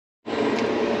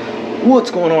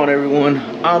What's going on, everyone?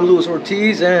 I'm Luis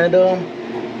Ortiz, and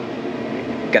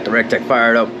got the Recteq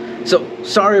fired up. So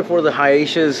sorry for the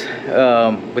hiatus.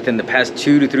 Within the past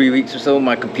 2 to 3 weeks or so,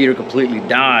 my computer completely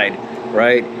died,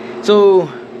 right? So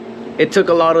it took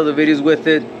a lot of the videos with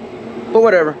it, but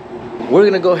whatever. We're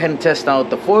gonna go ahead and test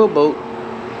out the foil boat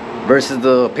versus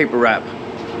the paper wrap.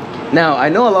 Now, I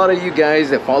know a lot of you guys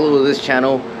that follow this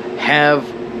channel have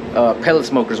pellet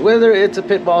smokers, whether it's a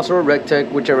Pit Boss or a Recteq,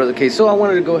 whichever the case. So I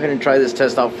wanted to go ahead and try this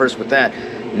test out first with that.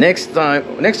 Next time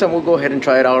we'll go ahead and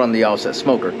try it out on the offset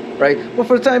smoker, right? But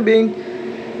for the time being,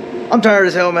 I'm tired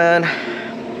as hell, man.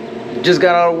 Just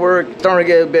got out of work, starting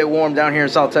to get a bit warm down here in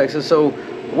South Texas. So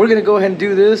we're gonna go ahead and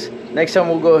do this. Next time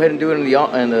we'll go ahead and do it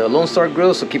in the Lone Star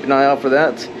Grill, so keep an eye out for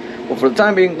that. But for the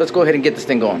time being, let's go ahead and get this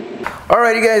thing going. All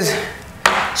right, you guys.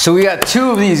 So we got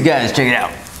two of these guys. Check it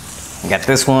out. We got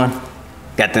this one.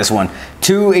 Got this one.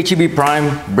 2 HEB Prime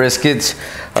briskets.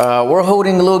 We're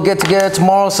holding a little get together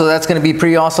tomorrow, so that's gonna be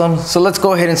pretty awesome. So let's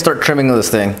go ahead and start trimming this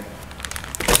thing.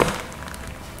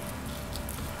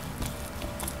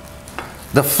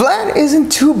 The flat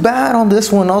isn't too bad on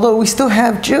this one, although we still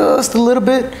have just a little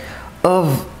bit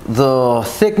of the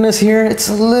thickness here. It's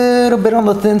a little bit on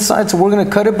the thin side, so we're gonna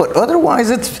cut it, but otherwise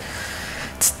it's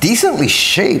decently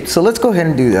shaped. So let's go ahead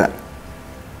and do that.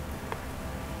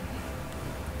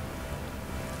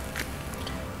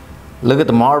 Look at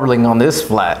the marbling on this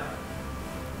flat.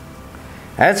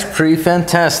 That's pretty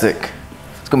fantastic.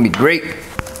 It's gonna be great.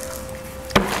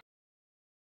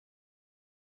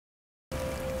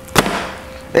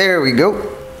 There we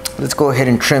go. Let's go ahead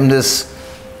and trim this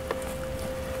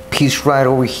piece right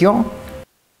over here.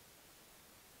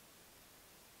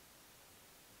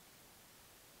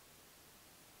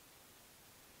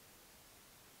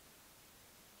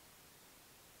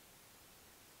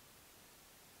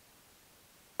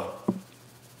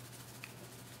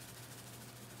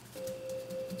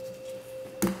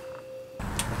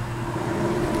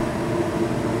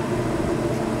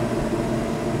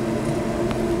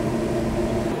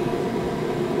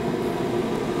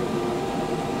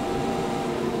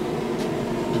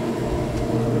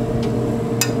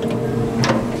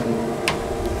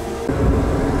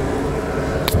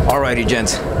 Alrighty,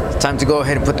 gents, it's time to go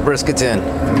ahead and put the briskets in.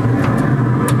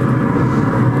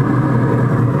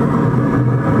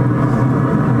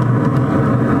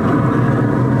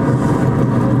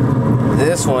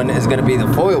 This one is going to be the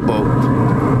foil boat.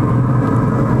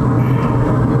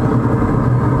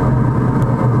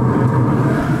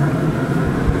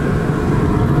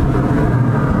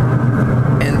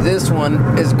 And this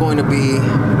one is going to be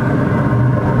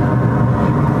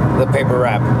the paper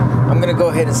wrap. I'm gonna go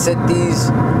ahead and set these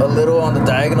a little on the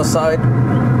diagonal side.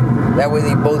 That way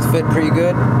they both fit pretty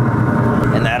good.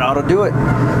 And that ought to do it.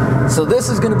 So this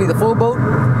is gonna be the full boat.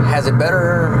 Has a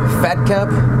better fat cap.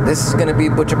 This is gonna be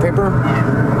butcher paper.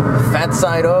 Fat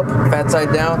side up, fat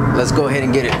side down. Let's go ahead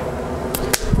and get it.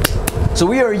 So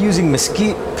we are using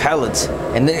mesquite pellets,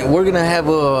 and then we're gonna have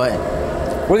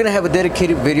a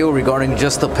dedicated video regarding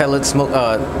just the pellet smoke,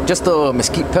 just the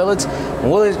mesquite pellets, and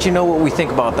we'll let you know what we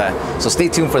think about that. So stay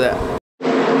tuned for that.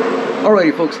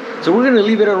 Alrighty, folks. So we're gonna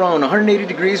leave it around 180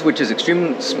 degrees, which is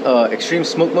extreme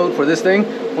smoke mode for this thing.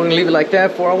 We're gonna leave it like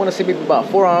that for, I want to say, maybe about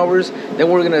 4 hours. Then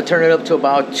we're gonna turn it up to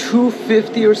about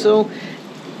 250 or so.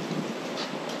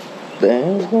 The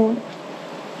hell's going on?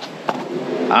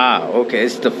 Ah, okay,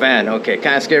 it's the fan. Okay,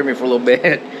 kind of scared me for a little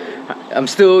bit. I'm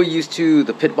still used to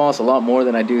the Pit Boss a lot more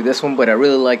than I do this one, but I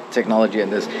really like the technology in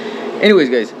this. Anyways,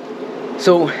 guys,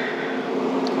 so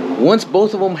once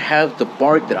both of them have the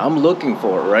bark that I'm looking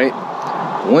for, right?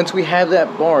 Once we have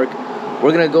that bark,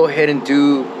 we're gonna go ahead and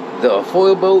do the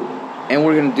foil boat, and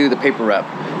we're gonna do the paper wrap.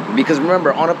 Because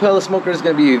remember, on a pellet smoker, it's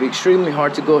gonna be extremely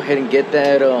hard to go ahead and get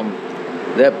that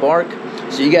that bark.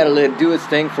 So you gotta let it do its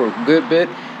thing for a good bit.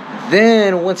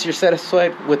 Then once you're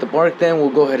satisfied with the bark, then we'll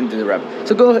go ahead and do the wrap.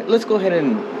 So let's go ahead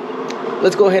and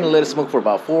let it smoke for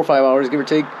about 4 or 5 hours, give or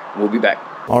take. We'll be back.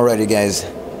 Alrighty, guys.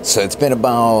 So it's been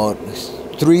about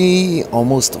 3,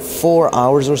 almost 4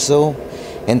 hours or so.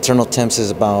 Internal temps is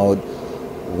about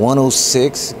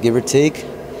 106, give or take.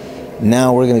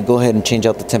 Now we're gonna go ahead and change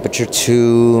out the temperature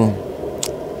to,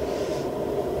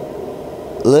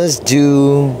 let's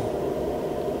do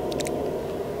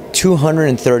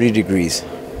 230 degrees.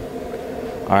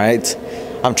 All right,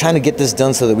 I'm trying to get this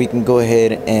done so that we can go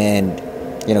ahead and,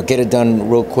 you know, get it done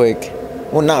real quick.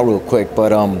 Well, not real quick,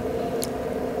 but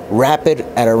wrap it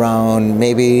at around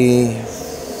maybe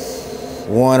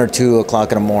 1 or 2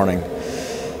 o'clock in the morning.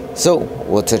 So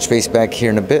we'll touch base back here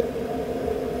in a bit.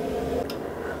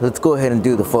 Let's go ahead and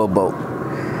do the full boat.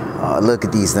 Look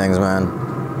at these things, man.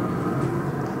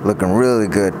 Looking really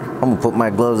good. I'm gonna put my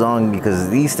gloves on because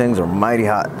these things are mighty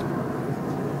hot.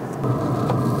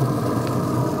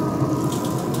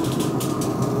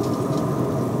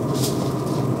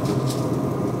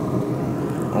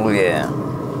 Oh yeah.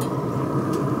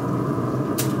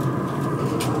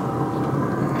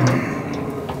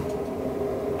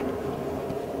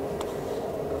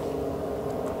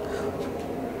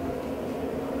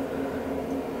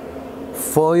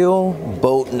 Foil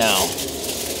boat now.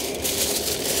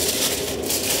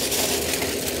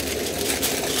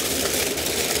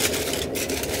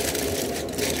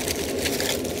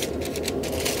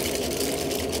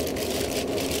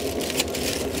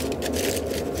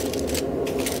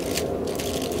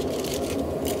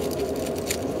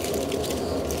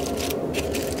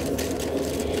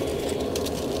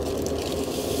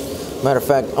 Matter of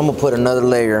fact, I'm gonna put another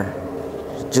layer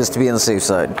just to be on the safe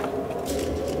side.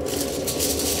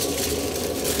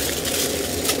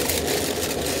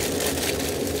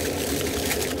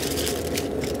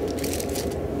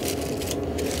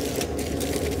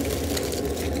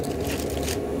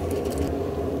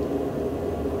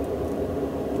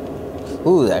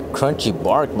 Ooh, that crunchy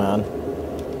bark, man.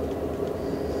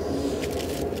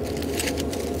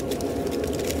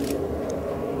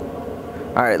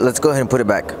 All right, let's go ahead and put it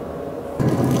back.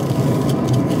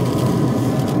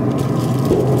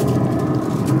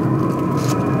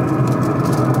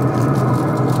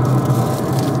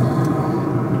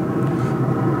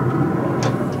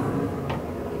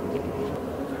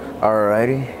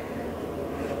 Alrighty.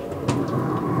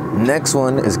 Next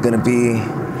one is gonna be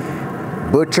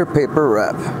butcher paper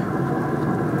wrap.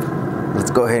 Let's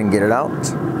go ahead and get it out.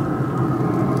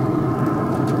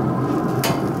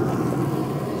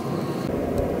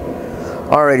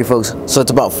 Alrighty folks, so it's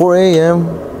about 4 a.m.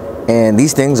 and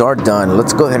these things are done.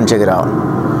 Let's go ahead and check it out.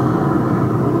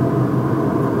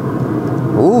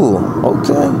 Ooh,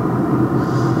 okay.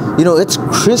 You know, it's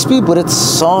crispy, but it's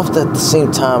soft at the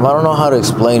same time. I don't know how to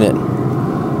explain it.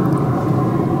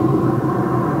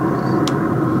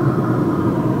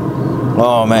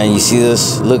 Oh man, you see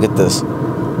this? Look at this.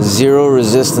 Zero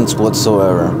resistance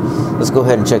whatsoever. Let's go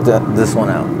ahead and check this one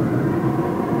out.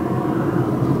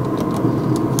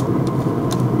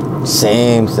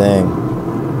 Same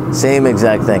thing. Same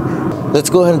exact thing. Let's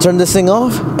go ahead and turn this thing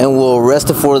off and we'll rest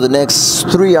it for the next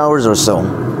 3 hours or so.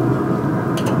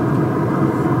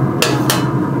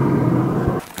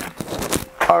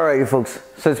 Alrighty folks,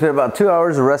 so it's been about 2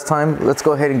 hours of rest time. Let's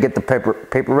go ahead and get the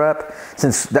paper wrap.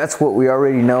 Since that's what we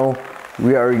already know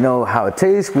how it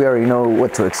tastes, we already know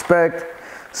what to expect.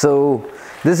 So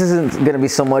this isn't gonna be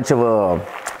so much of a,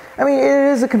 I mean,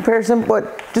 it is a comparison,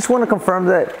 but just wanna confirm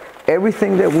that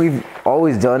everything that we've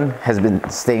always done has been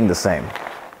staying the same.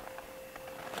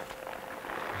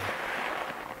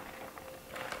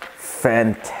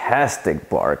 Fantastic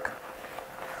bark.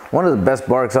 One of the best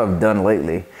barks I've done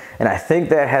lately. And I think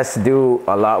that has to do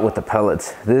a lot with the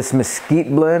pellets. This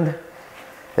mesquite blend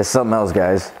is something else,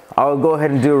 guys. I'll go ahead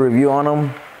and do a review on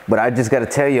them, but I just gotta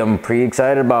tell you, I'm pretty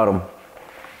excited about them.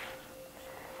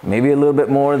 Maybe a little bit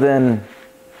more than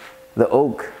the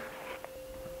oak.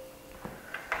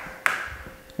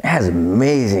 It has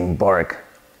amazing bark.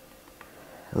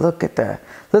 Look at that.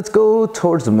 Let's go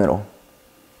towards the middle.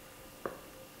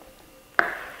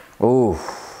 Oh.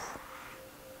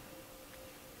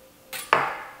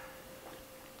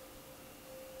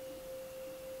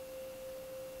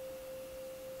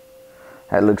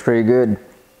 That looks pretty good.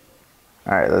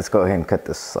 All right, let's go ahead and cut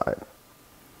this side.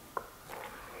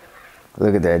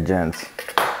 Look at that, gents.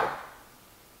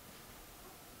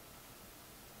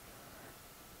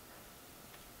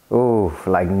 Oh,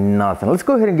 like nothing. Let's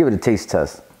go ahead and give it a taste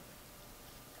test.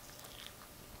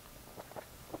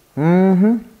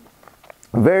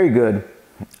 Very good.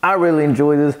 I really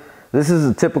enjoy this. This is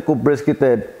a typical brisket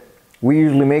that we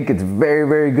usually make. It's very,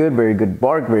 very good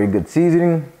bark, very good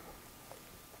seasoning.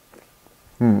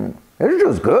 It's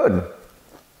just good.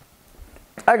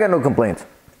 I got no complaints.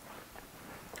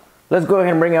 Let's go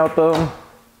ahead and bring out the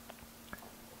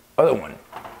other one.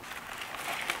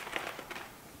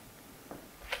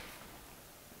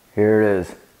 Here it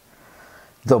is.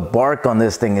 The bark on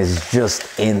this thing is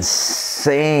just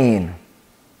insane.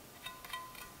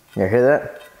 You hear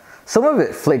that? Some of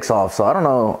it flakes off, so I don't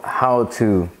know how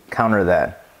to counter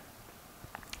that.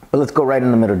 But let's go right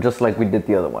in the middle, just like we did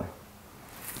the other one.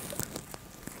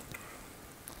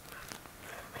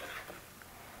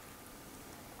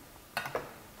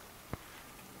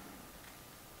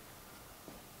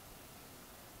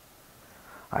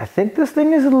 I think this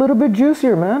thing is a little bit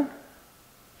juicier, man.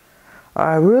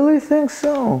 I really think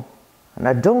so. And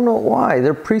I don't know why.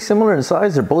 They're pretty similar in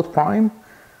size. They're both prime.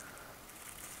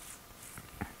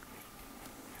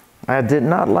 I did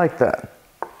not like that.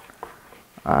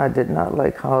 I did not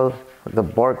like how the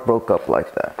bark broke up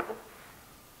like that.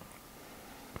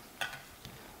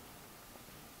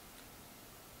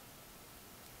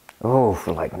 Oh,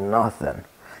 for like nothing.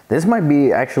 This might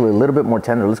be actually a little bit more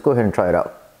tender. Let's go ahead and try it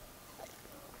out.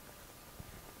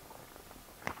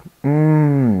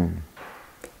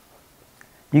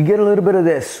 You get a little bit of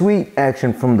that sweet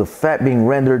action from the fat being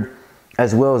rendered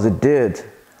as well as it did.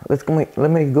 Let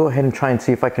me go ahead and try and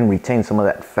see if I can retain some of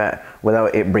that fat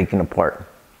without it breaking apart.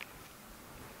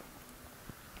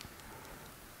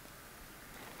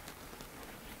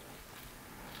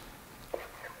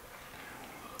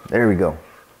 There we go.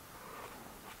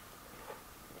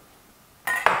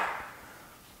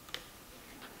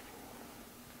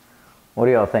 What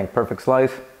do y'all think? Perfect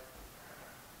slice?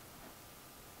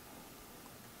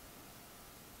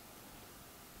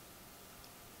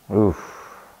 Oof.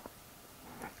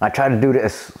 I tried to do it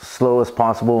as slow as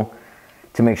possible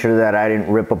to make sure that I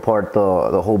didn't rip apart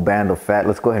the whole band of fat.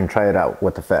 Let's go ahead and try it out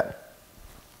with the fat.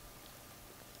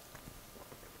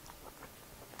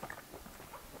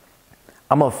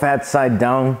 I'm a fat side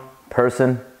down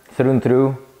person through and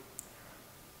through,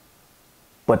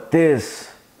 but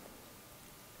this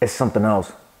is something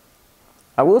else.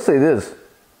 I will say this.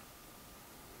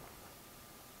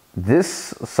 This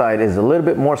side is a little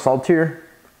bit more saltier.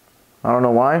 I don't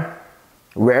know why.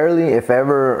 Rarely, if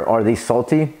ever, are these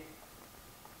salty.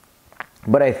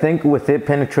 But I think with it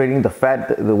penetrating the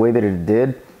fat the way that it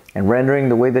did and rendering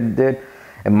the way that it did,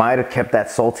 it might have kept that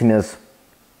saltiness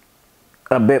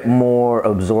a bit more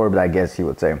absorbed, I guess you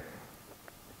would say.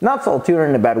 Not saltier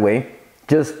in a bad way,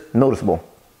 just noticeable.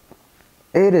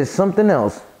 It is something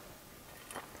else.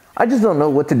 I just don't know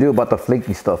what to do about the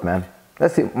flaky stuff, man.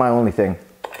 That's my only thing.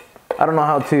 I don't know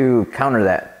how to counter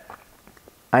that.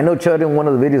 I know Chud in one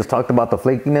of the videos talked about the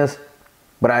flakiness,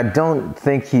 but I don't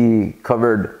think he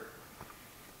covered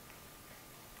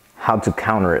how to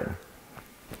counter it.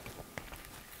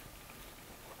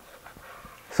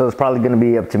 So it's probably going to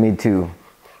be up to me to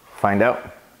find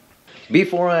out.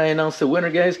 Before I announce the winner,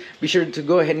 guys, be sure to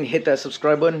go ahead and hit that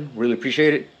subscribe button. Really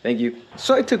appreciate it. Thank you.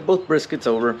 So I took both briskets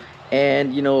over,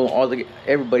 and you know,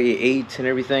 everybody ate and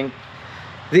everything.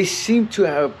 They seem to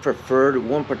have preferred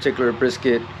one particular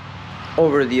brisket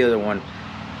over the other one.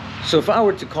 So if I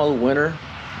were to call a winner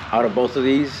out of both of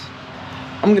these,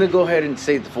 I'm gonna go ahead and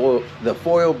say the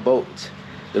foil boat.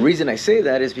 The reason I say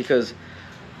that is because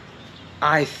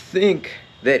I think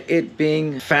that it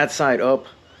being fat side up,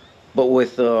 but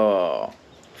with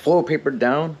foil paper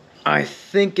down, I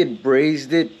think it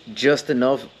braised it just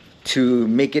enough to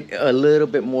make it a little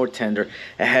bit more tender.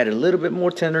 It had a little bit more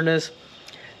tenderness.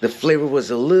 The flavor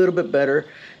was a little bit better.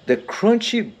 The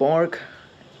crunchy bark,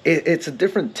 it's a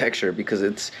different texture because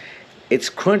it's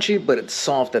crunchy, but it's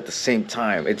soft at the same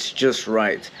time. It's just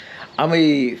right. I'm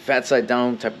a fat side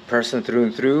down type of person through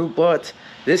and through, but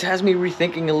this has me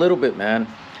rethinking a little bit, man.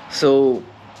 So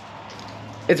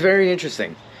it's very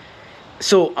interesting.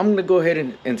 So I'm gonna go ahead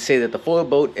and say that the foil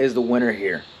boat is the winner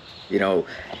here. You know,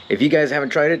 if you guys haven't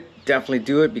tried it, definitely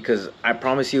do it, because I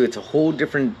promise you it's a whole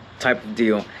different type of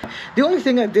deal. The only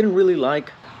thing I didn't really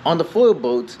like on the foil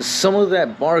boat, some of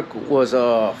that bark was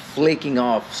flaking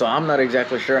off, so I'm not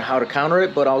exactly sure how to counter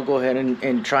it, but I'll go ahead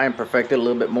and try and perfect it a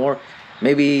little bit more.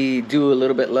 Maybe do a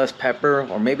little bit less pepper,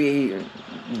 or maybe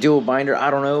do a binder, I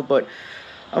don't know, but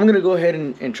I'm gonna go ahead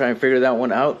and try and figure that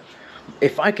one out.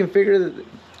 If I can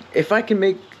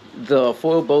make the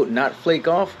foil boat not flake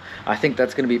off, I think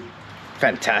that's gonna be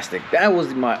fantastic. That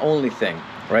was my only thing,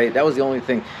 right? That was the only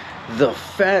thing. The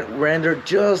fat rendered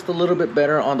just a little bit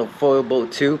better on the foil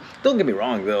boat too. Don't get me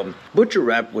wrong though, butcher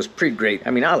wrap was pretty great. I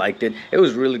mean, I liked it. It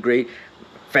was really great.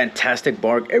 Fantastic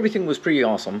bark. Everything was pretty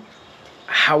awesome.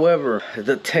 However,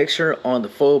 the texture on the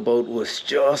foil boat was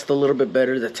just a little bit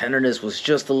better. The tenderness was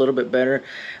just a little bit better,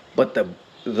 but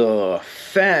the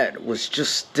fat was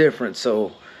just different.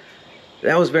 So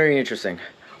that was very interesting.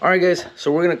 All right, guys.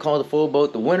 So we're gonna call the foil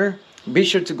boat the winner. Be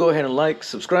sure to go ahead and like,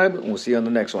 subscribe, and we'll see you on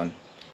the next one.